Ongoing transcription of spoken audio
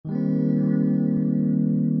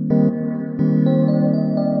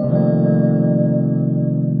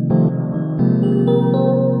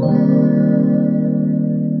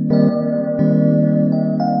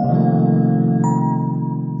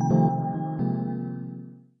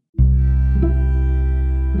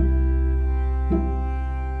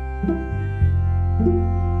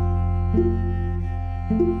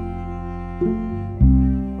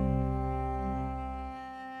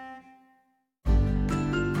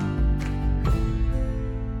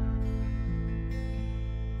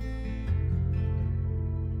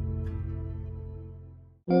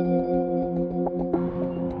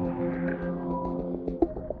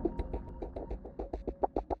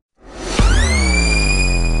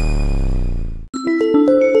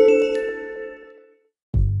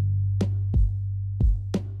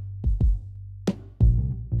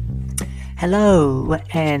Hello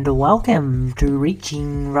and welcome to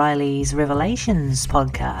Reaching Riley's Revelations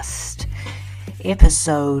podcast,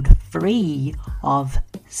 episode 3 of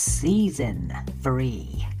season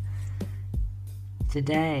 3.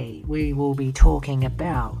 Today we will be talking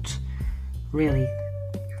about the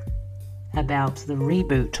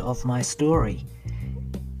reboot of my story,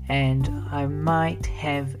 and I might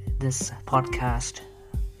have this podcast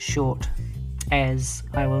short, as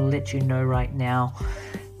I will let you know right now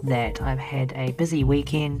that I've had a busy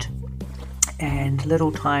weekend and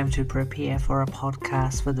little time to prepare for a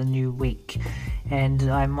podcast for the new week, and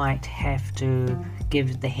I might have to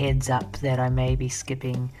give the heads up that I may be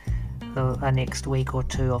skipping a next week or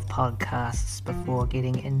two of podcasts before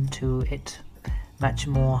getting into it much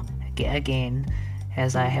more again,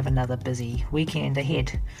 as I have another busy weekend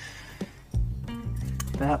ahead.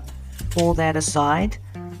 But all that aside,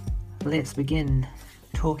 let's begin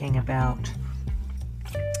talking about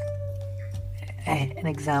an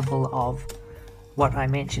example of what I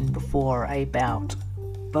mentioned before about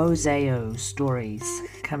Bozeo stories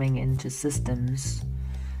coming into systems,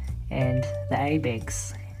 and the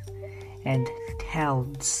ABEX and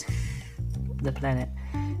Talds. The planet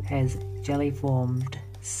has jelly-formed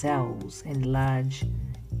cells in large,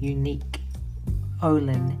 unique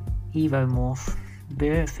Olin evomorph,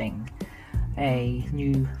 birthing a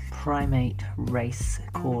new primate race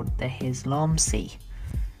called the Heslomsi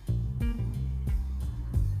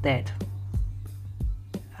that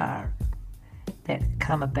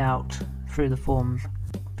come about through the form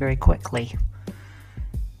very quickly.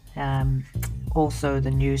 Also the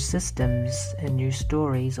new systems and new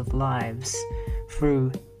stories of lives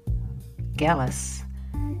through Gallus,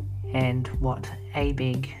 and what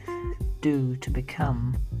ABEG do to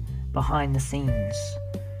become behind the scenes,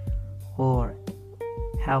 or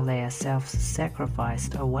how they are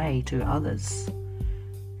self-sacrificed away to others.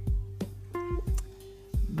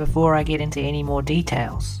 Before I get into any more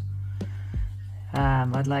details,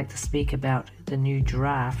 I'd like to speak about the new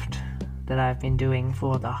draft that I've been doing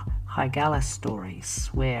for the Hygalis stories,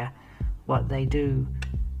 where what they do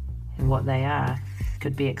and what they are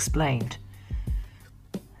could be explained.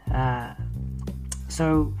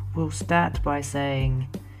 So we'll start by saying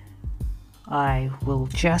I will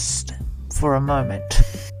just, for a moment,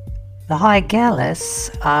 the Hygalis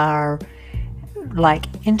are like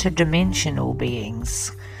interdimensional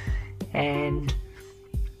beings, and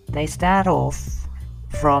they start off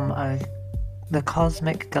from the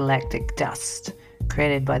cosmic galactic dust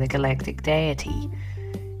created by the galactic deity,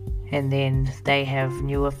 and then they have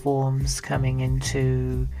newer forms coming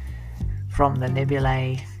into from the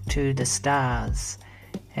nebulae to the stars,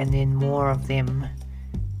 and then more of them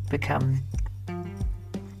become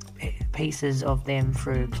pieces of them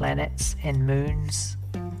through planets and moons,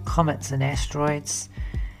 comets and asteroids,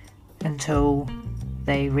 until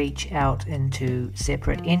they reach out into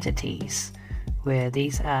separate entities, where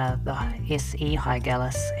these are the SE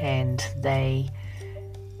Hygalis, and they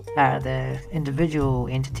are the individual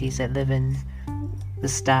entities that live in the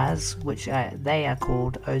stars, which they are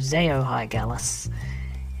called Ozeo Hygalis,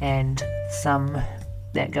 and some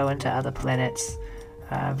that go into other planets,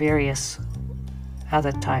 various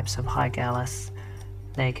other types of Hygalis.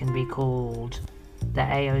 They can be called the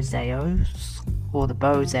Aozeos, or the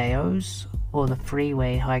Bozeos, or the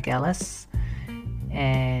Freeway Hygalis,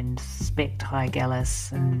 and Spect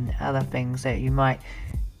Hygalis, and other things that you might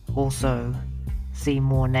also see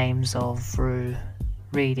more names of through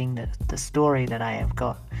reading the story that I have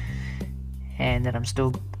got and that I'm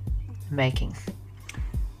still making.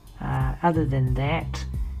 Other than that,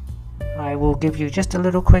 I will give you just a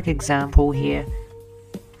little quick example here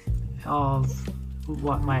of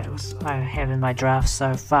what I have in my draft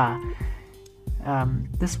so far.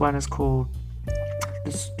 This one is called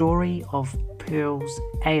The Story of Pearl's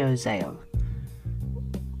Aozeo.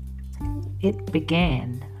 It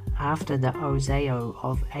began after the Ozeo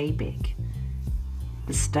of ABEG.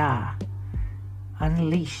 The star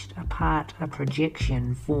unleashed a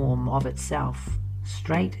projection form of itself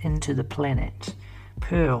straight into the planet,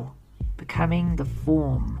 Pearl becoming the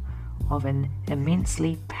form of an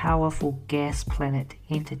immensely powerful gas planet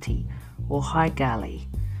entity, or Hygali,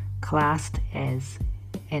 classed as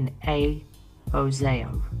an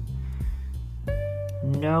Aozeo,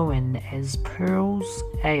 known as Pearl's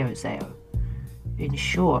Aozeo. In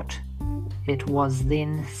short, it was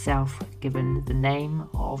then self-given the name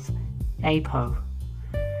of Apo.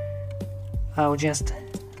 I'll just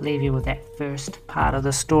leave you with that first part of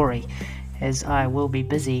the story, as I will be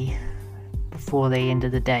busy before the end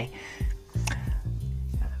of the day.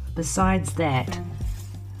 Besides that,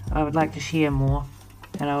 I would like to share more,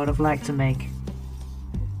 and I would have liked to make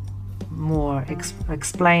more,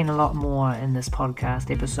 explain a lot more in this podcast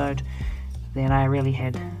episode than I really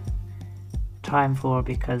had time for,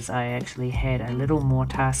 because I actually had a little more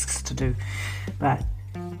tasks to do. But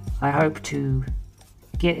I hope to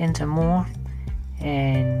get into more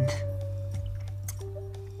and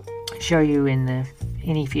show you in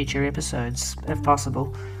any future episodes if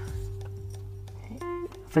possible.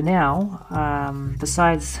 For now,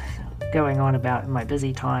 besides going on about my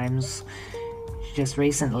busy times just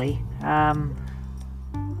recently, I'll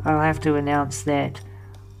have to announce that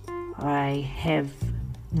I have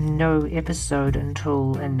no episode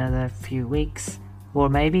until another few weeks, or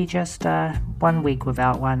maybe just 1 week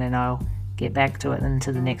without one, and I'll get back to it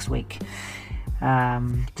into the next week.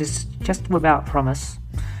 Just without promise,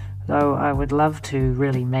 though I would love to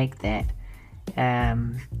really make that.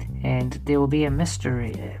 And there will be a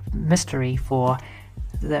mystery for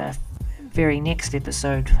the very next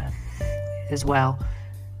episode as well,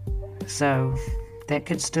 so that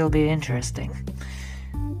could still be interesting,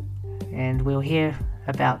 and we'll hear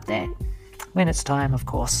about that when it's time, of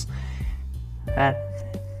course. But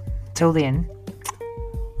till then,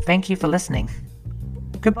 thank you for listening.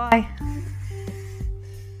 Goodbye.